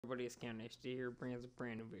Everybody, it's Cam HD here, bringing us a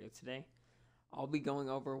brand new video today. I'll be going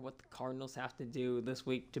over what the Cardinals have to do this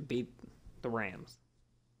week to beat the Rams.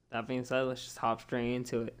 That being said, let's just hop straight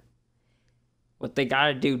into it. What they got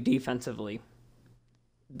to do defensively,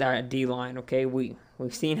 that D-line, okay? We've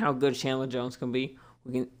seen how good Chandler Jones can be.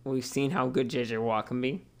 We've seen how good J.J. Watt can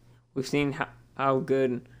be. We've seen how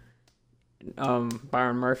good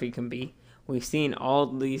Byron Murphy can be. We've seen all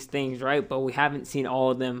these things, right? But we haven't seen all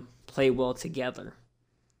of them play well together.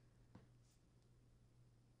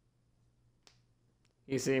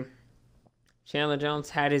 You see, Chandler Jones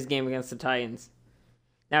had his game against the Titans.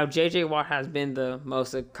 Now, J.J. Watt has been the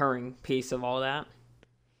most occurring piece of all that.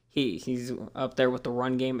 He's up there with the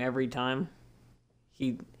run game every time.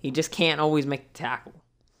 He just can't always make the tackle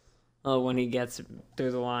when he gets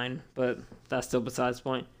through the line, but that's still besides the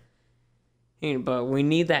point. But we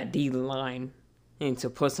need that D line to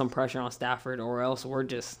put some pressure on Stafford, or else we're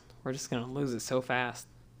just gonna lose it so fast.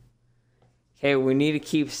 Okay, we need to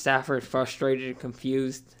keep Stafford frustrated and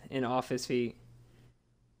confused and off his feet.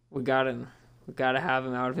 We gotta have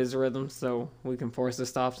him out of his rhythm so we can force the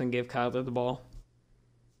stops and give Kyler the ball.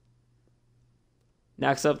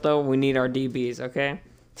 Next up, though, we need our DBs, okay?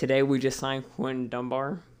 Today we just signed Quentin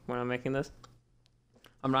Dunbar when I'm making this.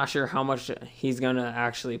 I'm not sure how much he's going to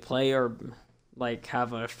actually play or,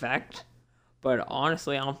 have an effect. But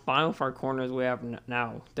honestly, I'm fine with our corners we have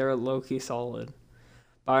now. They're low-key solid.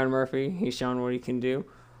 Byron Murphy, he's shown what he can do.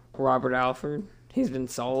 Robert Alford, he's been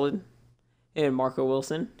solid. And Marco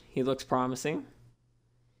Wilson, he looks promising.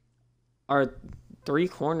 Our three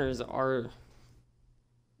corners are,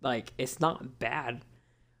 it's not bad.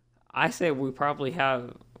 I say we're probably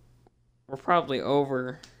over.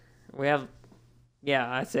 I'd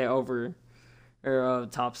say over or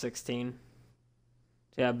top 16.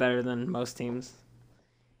 Yeah, better than most teams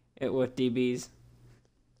with DBs.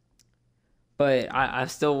 But I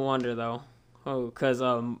still wonder, though, because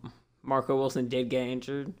Marco Wilson did get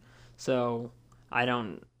injured, so we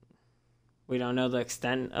don't know the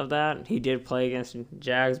extent of that. He did play against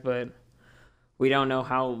Jags, but we don't know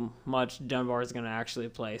how much Dunbar is going to actually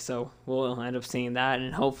play. So we'll end up seeing that,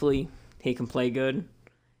 and hopefully he can play good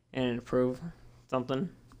and improve something.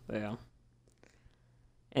 But yeah.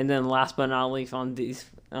 And then last but not least on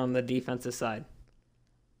the defensive side,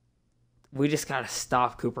 we just got to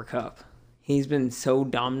stop Cooper Kupp. He's been so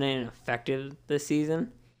dominant and effective this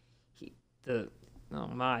season.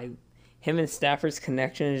 Him and Stafford's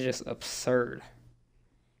connection is just absurd.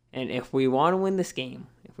 And if we want to win this game,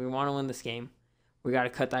 we got to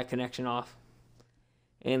cut that connection off.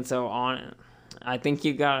 And so I think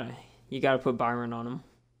you got to put Byron on him.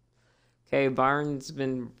 Okay, Byron's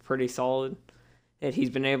been pretty solid. And he's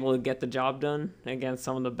been able to get the job done against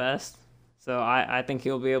some of the best. So I think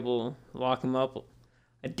he'll be able to lock him up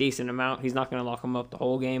a decent amount. He's not going to lock him up the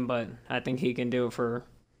whole game, but I think he can do it for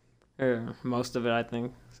most of it, I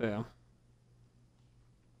think. So yeah.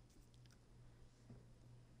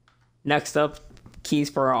 Next up,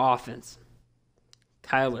 keys for our offense.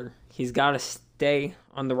 Kyler, he's got to stay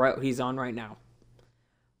on the route he's on right now.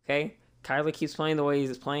 Okay? Kyler keeps playing the way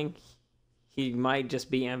he's playing. He might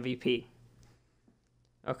just be MVP.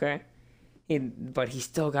 Okay? But he's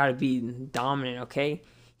still got to be dominant, okay?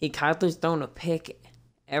 Kyler's thrown a pick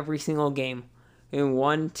every single game in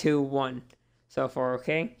 1-2-1 so far,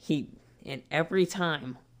 okay? And every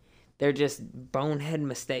time, they're just bonehead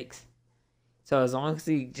mistakes. So as long as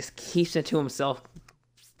he just keeps it to himself,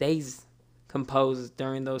 stays composed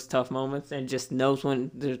during those tough moments, and just knows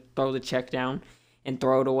when to throw the check down and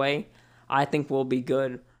throw it away, I think we'll be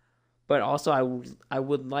good. But also, I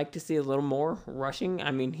would like to see a little more rushing.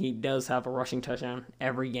 I mean, he does have a rushing touchdown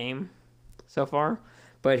every game so far,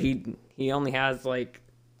 but he only has,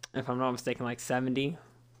 if I'm not mistaken,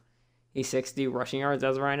 60 rushing yards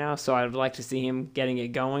as of right now. So I'd like to see him getting it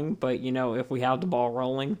going. But, if we have the ball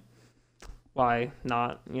rolling, why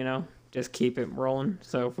not, just keep it rolling.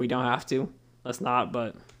 So if we don't have to, let's not.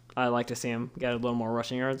 But I'd like to see him get a little more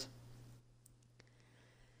rushing yards.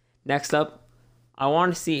 Next up, I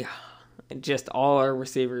want to see just all our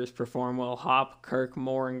receivers perform well. Hop, Kirk,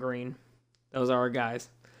 Moore, and Green. Those are our guys.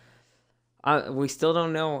 We still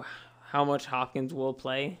don't know how much Hopkins will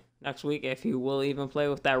play next week, if he will even play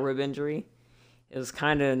with that rib injury. It was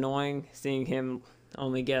kind of annoying seeing him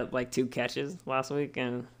only get 2 catches last week,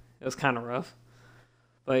 and it was kind of rough.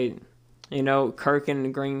 But, Kirk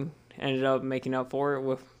and Green ended up making up for it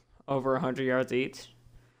with over 100 yards each,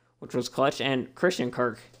 which was clutch. And Christian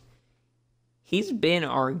Kirk, he's been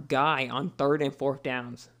our guy on 3rd and 4th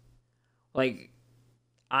downs. I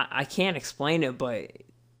can't explain it, but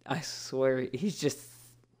I swear he's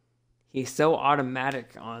so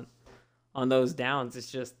automatic on those downs.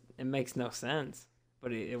 It makes no sense,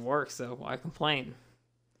 but it works, so why complain?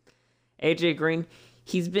 AJ Green,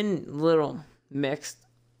 he's been a little mixed.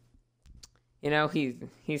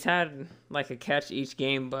 He's had like a catch each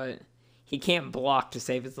game, but he can't block to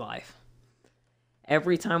save his life.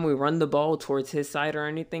 Every time we run the ball towards his side or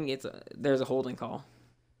anything, there's a holding call.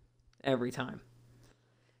 Every time.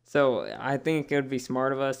 So I think it would be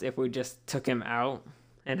smart of us if we just took him out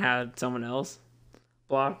and had someone else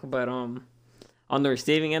block. But on the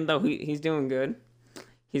receiving end, though, he's doing good.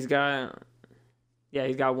 He's got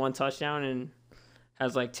one touchdown and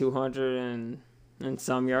has like 200 and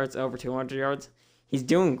some yards, over 200 yards. He's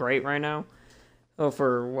doing great right now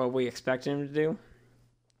for what we expect him to do.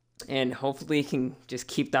 And hopefully he can just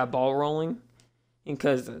keep that ball rolling.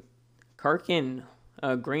 Because Kirk and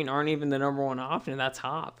Green aren't even the number one option. That's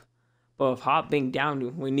Hop. But with Hop being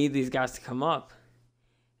down, we need these guys to come up.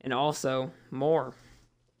 And also, Moore.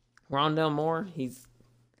 Rondell Moore, he's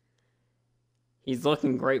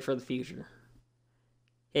looking great for the future.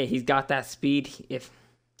 Yeah, he's got that speed. If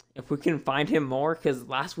we can find him more, because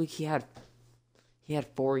last week he had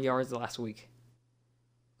 4 yards last week.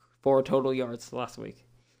 4 total yards last week.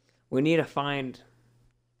 We need to find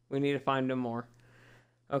him more.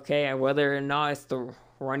 Okay, whether or not it's the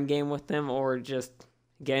run game with him or just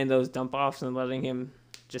getting those dump offs and letting him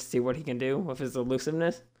just see what he can do with his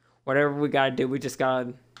elusiveness. Whatever we gotta do, we just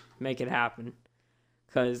gotta make it happen.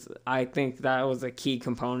 Because I think that was a key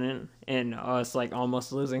component in us like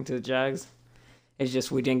almost losing to the Jags. It's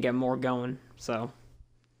just we didn't get more going. So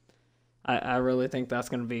I really think that's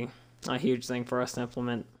going to be a huge thing for us to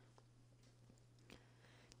implement.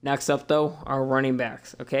 Next up, though, our running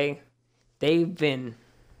backs. Okay, they've been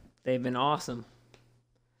awesome.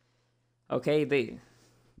 Okay,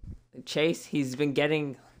 Chase, he's been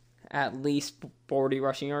getting at least 40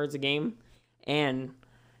 rushing yards a game and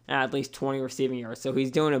at least 20 receiving yards. So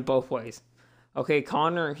he's doing it both ways. Okay,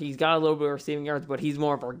 Connor, he's got a little bit of receiving yards, but he's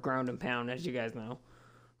more of a ground and pound, as you guys know.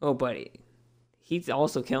 Oh, but he's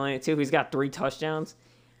also killing it, too. He's got 3 touchdowns.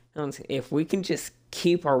 And if we can just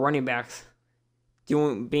keep our running backs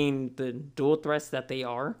being the dual threats that they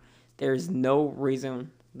are, there's no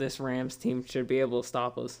reason this Rams team should be able to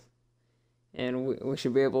stop us. And we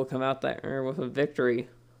should be able to come out there with a victory.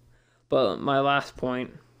 But my last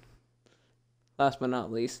point, last but not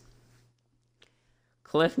least,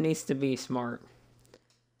 Cliff needs to be smart.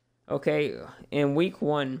 Okay, in week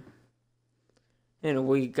 1, and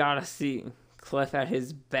we gotta see Cliff at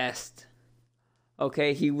his best.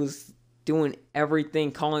 Okay, he was doing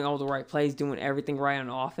everything, calling all the right plays, doing everything right on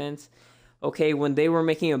offense. Okay, when they were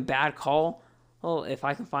making a bad call, well, if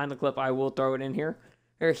I can find the clip, I will throw it in here.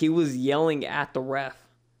 He was yelling at the ref,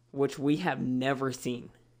 which we have never seen.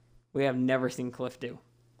 We have never seen Cliff do.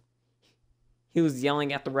 He was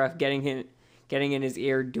yelling at the ref, getting in his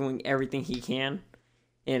ear, doing everything he can.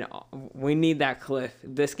 And we need that Cliff.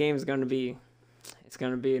 This game is going to be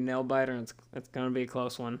a nail biter, and it's going to be a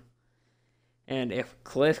close one. And if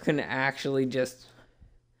Cliff can actually just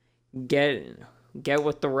get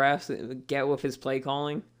with the refs, get with his play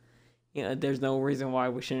calling, there's no reason why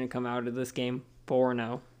we shouldn't come out of this game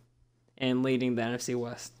 4-0 and leading the NFC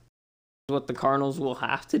West. What the Cardinals will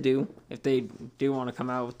have to do if they do want to come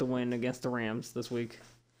out with the win against the Rams this week.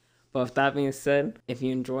 But with that being said, if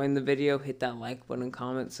you're enjoying the video, hit that like button,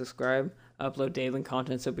 comment, subscribe. I upload daily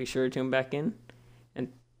content, so be sure to tune back in.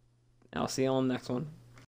 And I'll see you on the next one.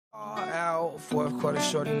 Out, fourth quarter,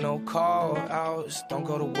 shorty, no call outs. Don't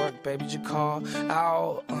go to work, baby, just call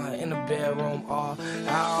out. In the bedroom, all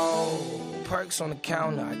out. Perks on the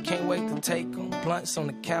counter, I can't wait to take them. Blunts on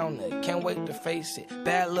the counter, can't wait to face it.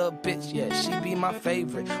 Bad little bitch, yeah, she be my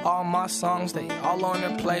favorite. All my songs, they all on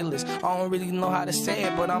her playlist. I don't really know how to say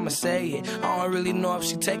it, but I'ma say it. I don't really know if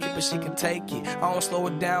she take it, but she can take it. I don't slow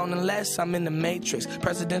it down unless I'm in the Matrix.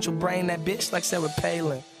 Presidential brain, that bitch like Sarah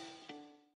Palin.